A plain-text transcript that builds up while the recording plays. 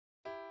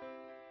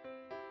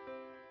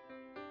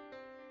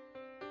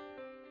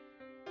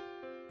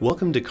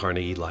Welcome to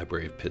Carnegie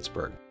Library of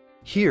Pittsburgh.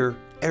 Here,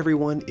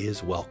 everyone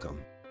is welcome.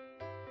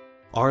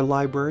 Our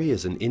library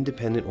is an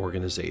independent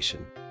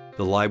organization.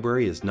 The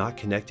library is not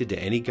connected to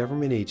any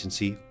government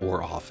agency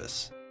or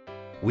office.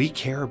 We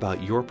care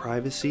about your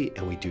privacy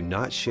and we do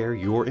not share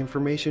your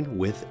information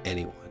with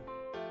anyone.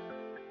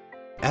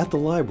 At the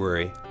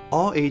library,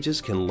 all ages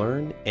can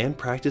learn and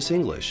practice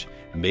English,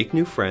 make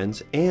new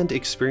friends, and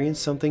experience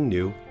something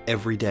new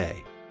every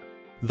day.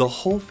 The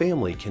whole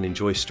family can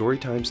enjoy story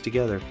times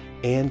together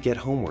and get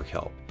homework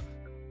help.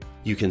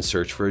 You can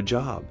search for a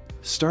job,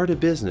 start a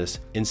business,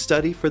 and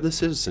study for the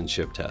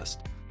citizenship test.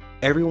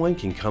 Everyone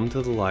can come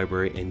to the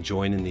library and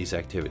join in these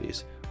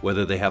activities,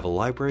 whether they have a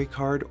library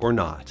card or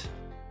not.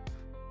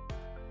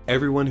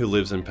 Everyone who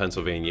lives in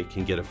Pennsylvania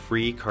can get a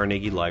free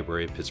Carnegie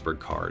Library of Pittsburgh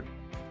card.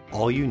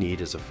 All you need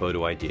is a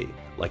photo ID,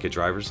 like a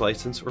driver's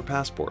license or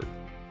passport.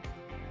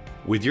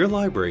 With your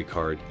library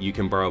card, you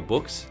can borrow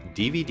books,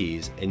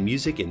 DVDs, and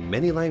music in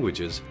many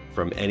languages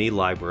from any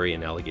library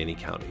in Allegheny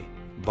County.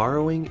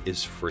 Borrowing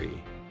is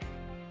free.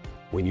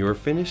 When you are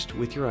finished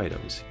with your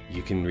items,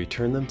 you can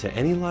return them to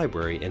any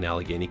library in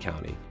Allegheny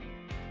County.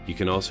 You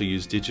can also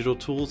use digital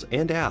tools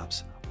and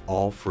apps,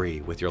 all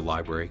free with your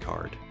library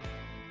card.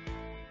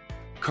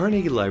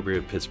 Carnegie Library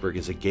of Pittsburgh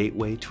is a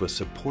gateway to a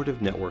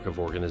supportive network of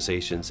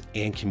organizations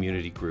and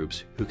community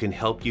groups who can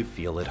help you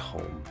feel at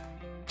home.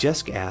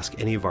 Just ask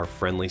any of our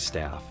friendly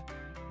staff.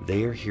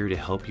 They are here to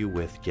help you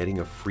with getting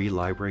a free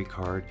library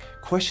card,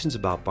 questions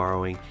about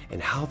borrowing,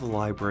 and how the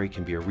library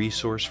can be a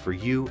resource for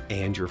you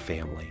and your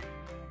family.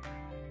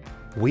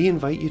 We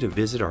invite you to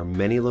visit our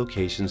many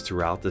locations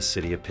throughout the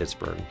city of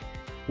Pittsburgh.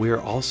 We are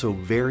also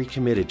very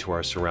committed to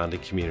our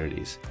surrounding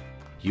communities.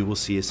 You will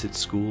see us at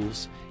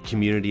schools,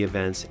 community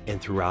events, and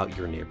throughout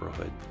your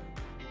neighborhood.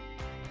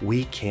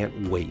 We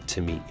can't wait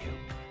to meet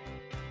you.